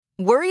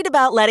Worried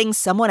about letting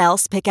someone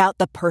else pick out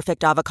the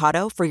perfect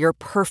avocado for your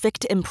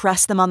perfect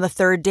impress them on the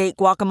third date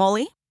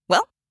guacamole?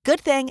 Well, good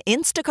thing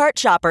Instacart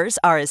shoppers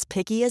are as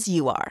picky as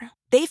you are.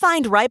 They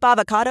find ripe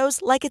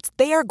avocados like it's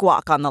their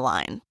guac on the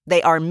line.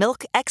 They are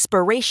milk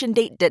expiration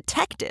date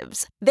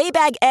detectives. They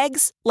bag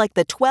eggs like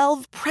the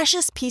 12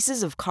 precious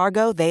pieces of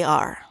cargo they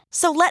are.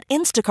 So let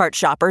Instacart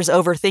shoppers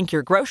overthink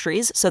your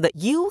groceries so that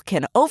you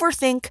can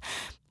overthink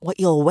what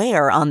you'll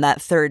wear on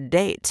that third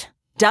date.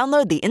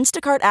 Download the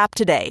Instacart app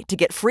today to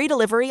get free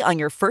delivery on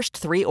your first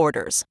 3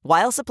 orders,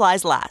 while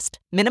supplies last.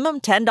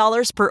 Minimum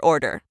 $10 per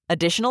order.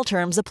 Additional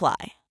terms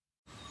apply.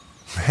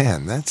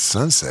 Man, that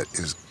sunset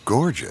is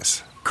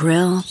gorgeous.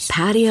 Grill,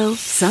 patio,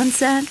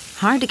 sunset.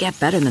 Hard to get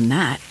better than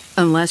that.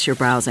 Unless you're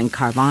browsing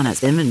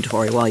Carvana's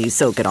inventory while you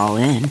soak it all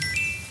in.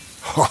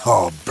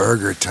 Oh,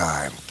 burger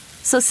time.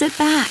 So sit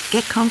back,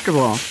 get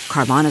comfortable.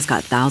 Carvana's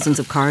got thousands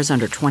of cars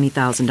under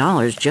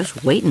 $20,000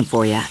 just waiting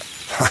for you.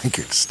 I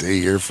could stay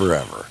here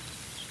forever.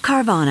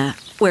 Carvana,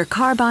 where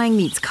car buying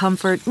meets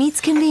comfort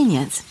meets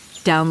convenience.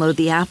 Download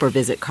the app or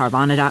visit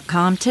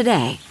Carvana.com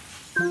today.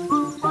 A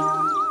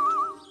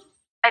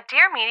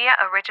Dear Media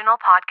original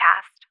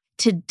podcast.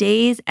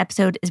 Today's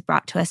episode is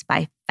brought to us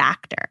by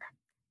Factor.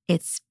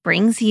 It's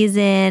spring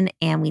season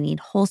and we need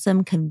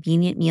wholesome,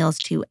 convenient meals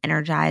to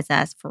energize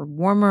us for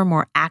warmer,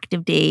 more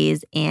active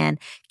days and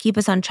keep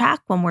us on track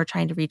when we're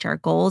trying to reach our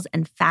goals.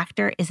 And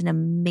Factor is an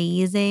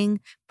amazing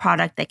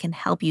product that can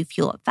help you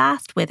fuel up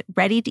fast with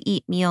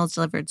ready-to-eat meals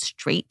delivered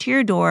straight to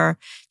your door.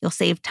 You'll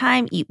save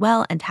time, eat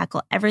well, and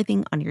tackle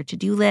everything on your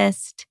to-do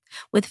list.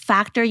 With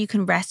Factor, you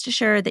can rest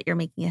assured that you're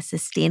making a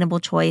sustainable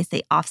choice.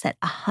 They offset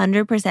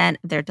 100%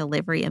 of their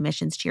delivery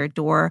emissions to your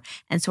door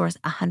and source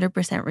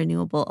 100%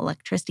 renewable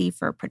electricity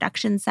for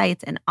production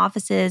sites and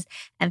offices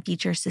and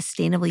feature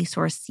sustainably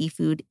sourced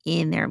seafood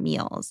in their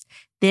meals.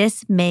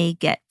 This May,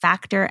 get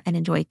Factor and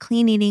enjoy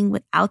clean eating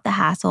without the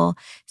hassle.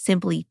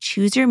 Simply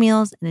choose your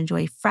meals and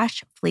enjoy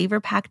fresh,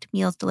 flavor-packed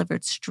meals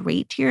delivered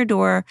straight to your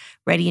door,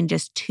 ready in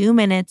just 2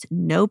 minutes,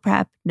 no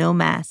prep, no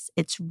mess.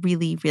 It's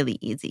really, really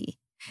easy.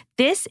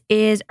 This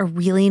is a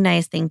really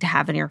nice thing to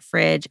have in your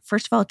fridge.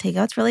 First of all,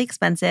 takeout's really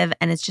expensive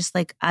and it's just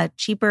like a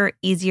cheaper,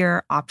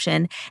 easier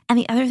option. And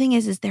the other thing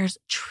is there's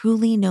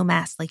truly no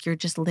mess. Like you're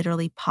just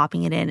literally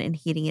popping it in and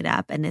heating it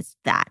up and it's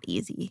that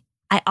easy.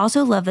 I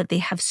also love that they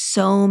have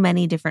so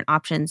many different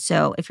options.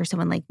 So if you're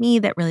someone like me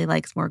that really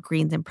likes more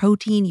greens and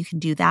protein, you can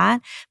do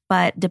that.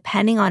 But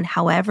depending on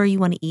however you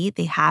want to eat,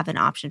 they have an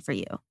option for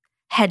you.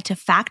 Head to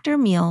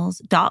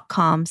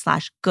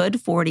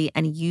factormeals.com/good40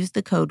 and use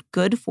the code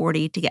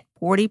good40 to get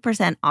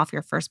 40% off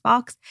your first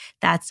box.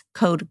 That's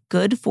code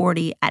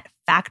good40 at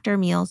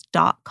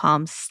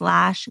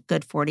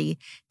factormeals.com/good40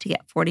 to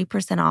get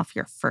 40% off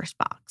your first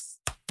box.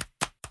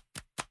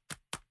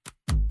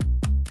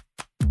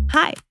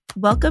 Hi,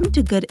 welcome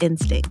to Good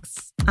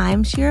Instincts.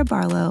 I'm Shira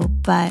Barlow,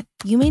 but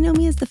you may know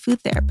me as the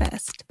food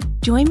therapist.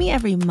 Join me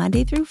every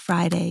Monday through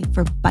Friday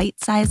for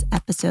bite-sized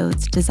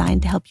episodes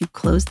designed to help you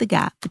close the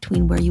gap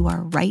between where you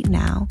are right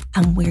now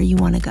and where you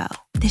want to go.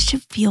 This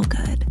should feel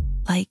good,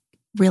 like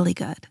really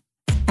good.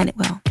 And it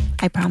will,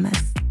 I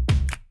promise.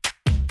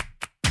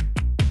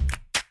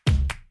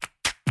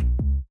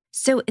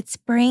 So it's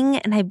spring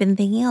and I've been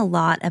thinking a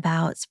lot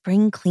about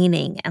spring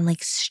cleaning and like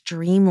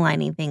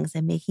streamlining things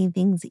and making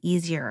things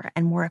easier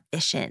and more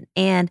efficient.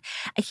 And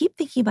I keep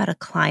thinking about a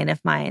client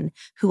of mine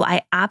who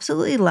I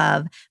absolutely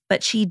love,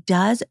 but she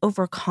does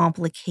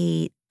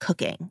overcomplicate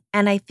cooking.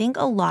 And I think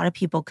a lot of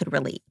people could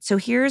relate. So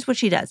here's what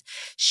she does.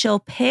 She'll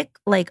pick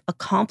like a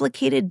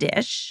complicated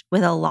dish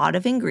with a lot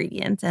of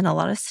ingredients and a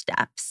lot of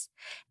steps.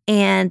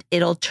 And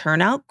it'll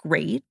turn out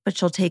great, but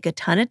she'll take a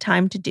ton of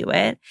time to do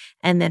it.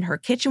 And then her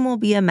kitchen will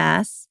be a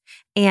mess.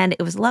 And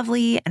it was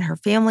lovely and her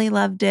family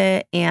loved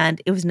it.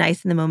 And it was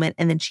nice in the moment.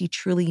 And then she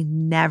truly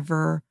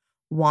never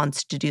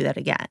wants to do that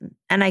again.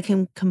 And I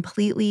can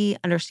completely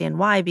understand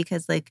why,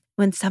 because like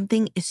when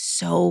something is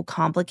so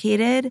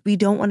complicated, we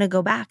don't want to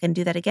go back and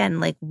do that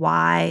again. Like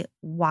why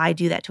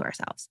do that to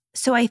ourselves?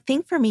 So I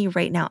think for me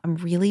right now, I'm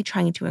really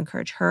trying to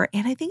encourage her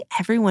and I think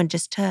everyone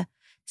just to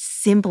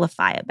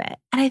simplify a bit.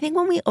 And I think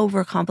when we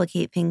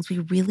overcomplicate things, we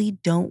really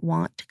don't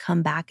want to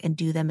come back and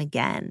do them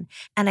again.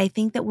 And I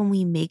think that when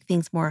we make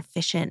things more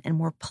efficient and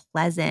more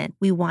pleasant,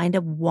 we wind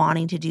up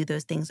wanting to do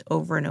those things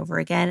over and over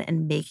again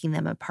and making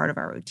them a part of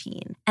our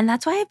routine. And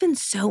that's why I've been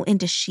so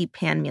into sheet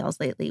pan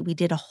meals lately. We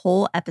did a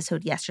whole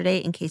episode yesterday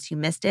in case you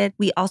missed it.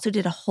 We also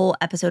did a whole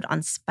episode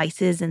on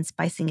spices and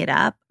spicing it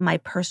up. My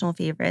personal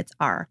favorites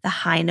are the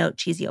high note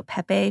chizio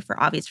pepe for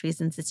obvious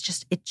reasons.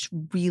 It's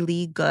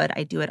really good.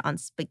 I do it on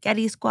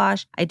spaghetti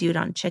squash. I do it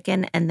on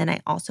chicken. And then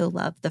I also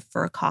love the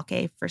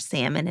furikake for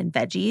salmon and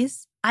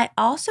veggies. I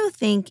also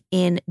think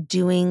in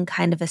doing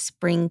kind of a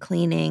spring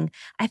cleaning,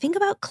 I think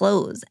about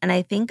clothes and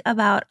I think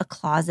about a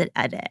closet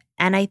edit.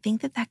 And I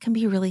think that can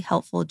be really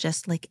helpful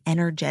just like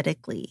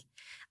energetically.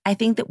 I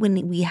think that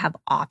when we have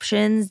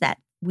options that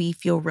we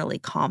feel really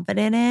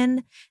confident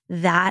in,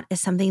 that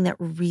is something that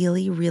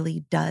really,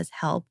 really does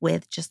help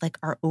with just like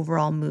our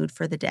overall mood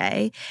for the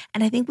day.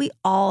 And I think we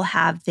all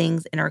have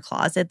things in our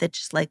closet that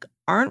just like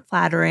aren't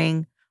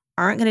flattering,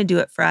 aren't going to do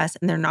it for us,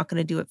 and they're not going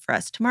to do it for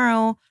us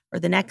tomorrow or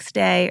the next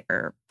day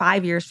or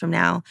 5 years from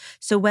now.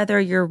 So whether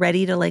you're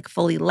ready to like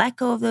fully let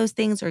go of those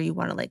things or you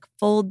want to like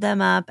fold them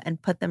up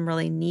and put them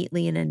really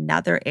neatly in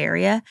another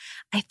area,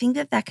 I think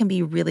that that can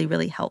be really,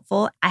 really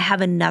helpful. I have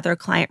another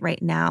client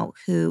right now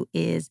who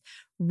is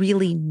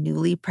really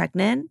newly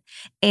pregnant,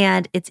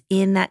 and it's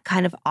in that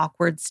kind of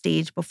awkward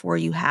stage before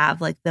you have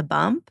like the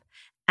bump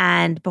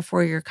and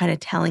before you're kind of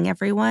telling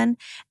everyone.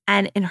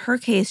 And in her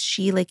case,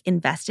 she like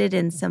invested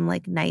in some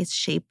like nice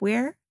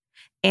shapewear.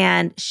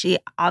 And she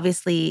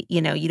obviously,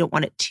 you don't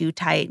want it too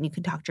tight, and you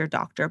can talk to your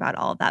doctor about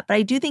all of that. But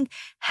I do think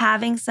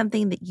having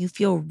something that you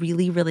feel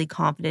really, really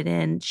confident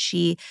in,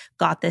 she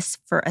got this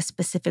for a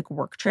specific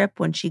work trip.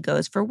 When she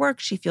goes for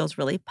work, she feels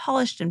really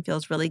polished and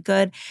feels really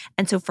good.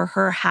 And so for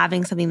her,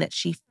 having something that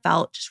she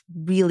felt just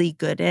really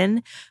good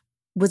in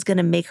was going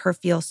to make her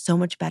feel so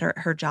much better at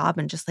her job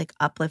and just like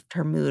uplift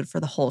her mood for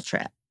the whole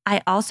trip.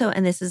 I also,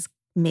 and this is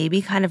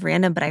maybe kind of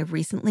random, but I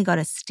recently got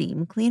a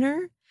steam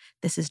cleaner.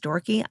 This is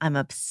dorky. I'm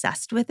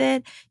obsessed with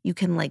it. You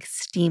can like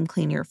steam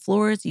clean your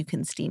floors. You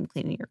can steam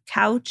clean your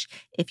couch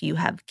if you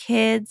have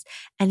kids.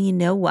 And you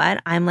know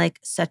what? I'm like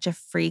such a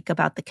freak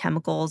about the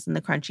chemicals and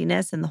the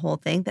crunchiness and the whole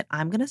thing that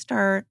I'm going to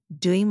start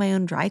doing my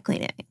own dry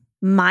cleaning.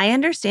 My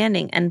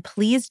understanding, and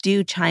please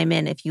do chime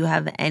in if you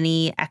have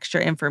any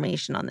extra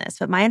information on this,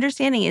 but my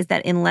understanding is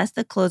that unless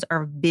the clothes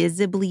are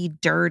visibly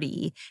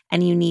dirty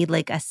and you need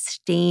like a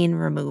stain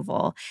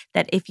removal,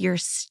 that if you're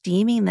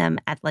steaming them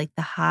at like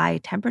the high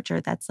temperature,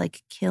 that's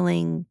like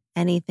killing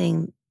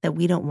anything that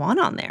we don't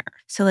want on there.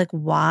 So like,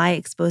 why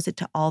expose it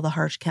to all the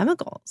harsh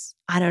chemicals?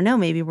 I don't know.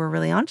 Maybe we're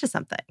really onto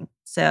something.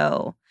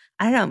 So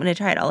I don't know. I'm going to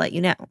try it. I'll let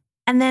you know.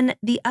 And then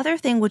the other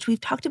thing, which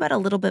we've talked about a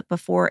little bit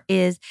before,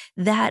 is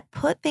that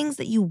put things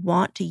that you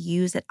want to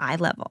use at eye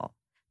level.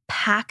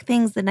 Pack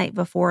things the night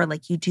before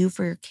like you do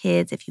for your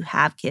kids if you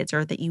have kids,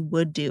 or that you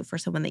would do for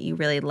someone that you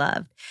really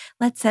loved.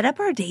 Let's set up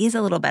our days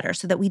a little better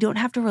so that we don't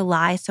have to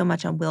rely so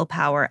much on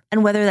willpower.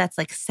 And whether that's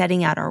like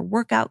setting out our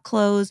workout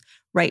clothes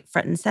right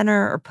front and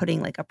center, or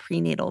putting like a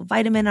prenatal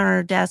vitamin on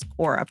our desk,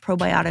 or a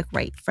probiotic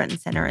right front and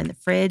center in the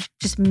fridge,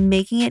 just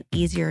making it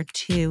easier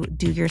to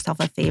do yourself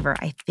a favor,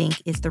 I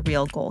think is the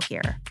real goal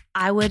here.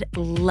 I would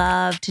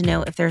love to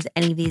know if there's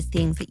any of these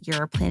things that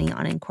you're planning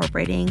on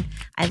incorporating.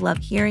 I love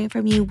hearing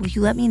from you. Will you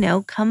let me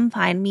know? Come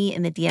find me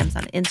in the DMs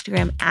on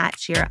Instagram at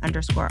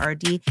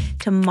Shira_RD.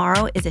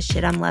 Tomorrow is a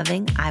shit I'm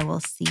loving. I will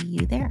see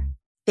you there.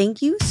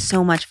 Thank you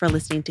so much for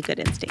listening to Good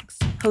Instincts,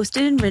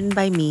 hosted and written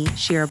by me,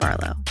 Shira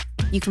Barlow.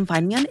 You can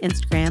find me on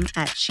Instagram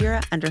at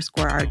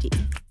Shira_RD.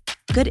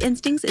 Good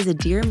Instincts is a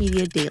Dear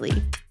Media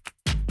daily.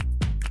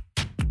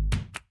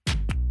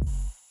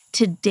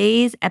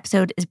 Today's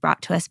episode is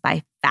brought to us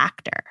by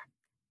Factor.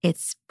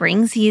 It's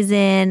spring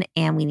season,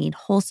 and we need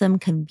wholesome,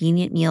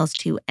 convenient meals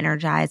to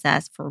energize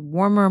us for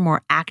warmer,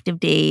 more active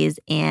days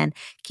and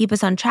keep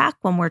us on track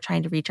when we're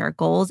trying to reach our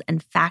goals.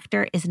 And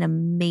Factor is an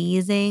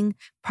amazing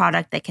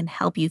product that can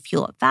help you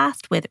fuel up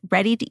fast with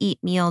ready-to-eat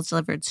meals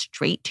delivered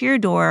straight to your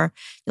door.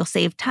 You'll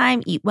save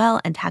time, eat well,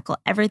 and tackle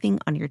everything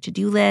on your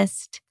to-do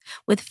list.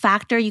 With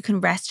Factor, you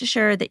can rest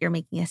assured that you're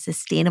making a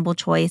sustainable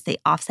choice. They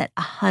offset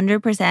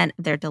 100%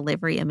 of their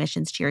delivery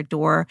emissions to your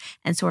door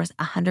and source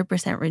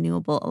 100%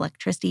 renewable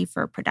electricity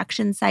for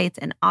production sites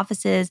and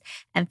offices,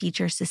 and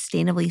feature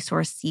sustainably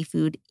sourced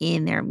seafood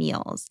in their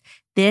meals.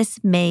 This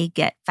May,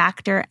 get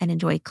Factor and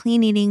enjoy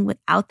clean eating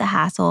without the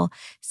hassle.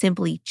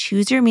 Simply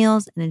choose your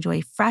meals and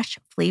enjoy fresh,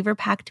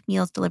 flavor-packed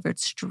meals delivered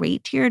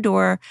straight to your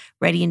door,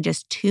 ready in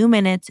just 2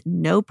 minutes,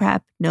 no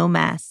prep, no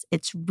mess.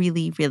 It's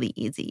really, really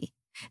easy.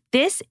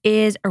 This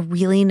is a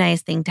really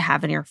nice thing to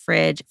have in your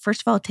fridge.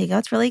 First of all,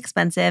 takeout's really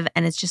expensive,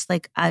 and it's just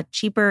like a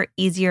cheaper,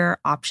 easier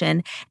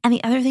option. And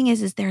the other thing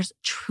is there's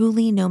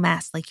truly no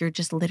mess. Like, you're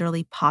just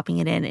literally popping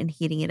it in and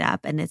heating it up,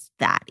 and it's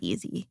that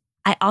easy.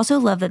 I also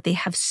love that they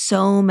have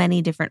so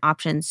many different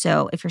options.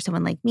 So if you're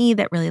someone like me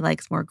that really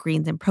likes more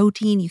greens and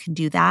protein, you can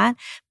do that.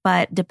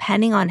 But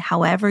depending on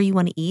however you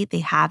want to eat, they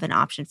have an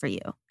option for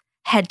you.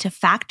 Head to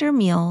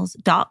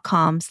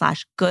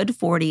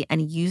factormeals.com/good40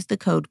 and use the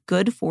code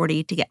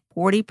good40 to get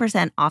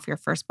 40% off your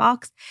first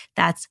box.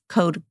 That's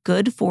code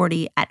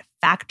good40 at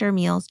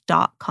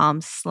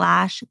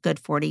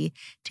factormeals.com/good40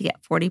 to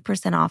get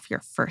 40% off your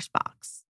first box.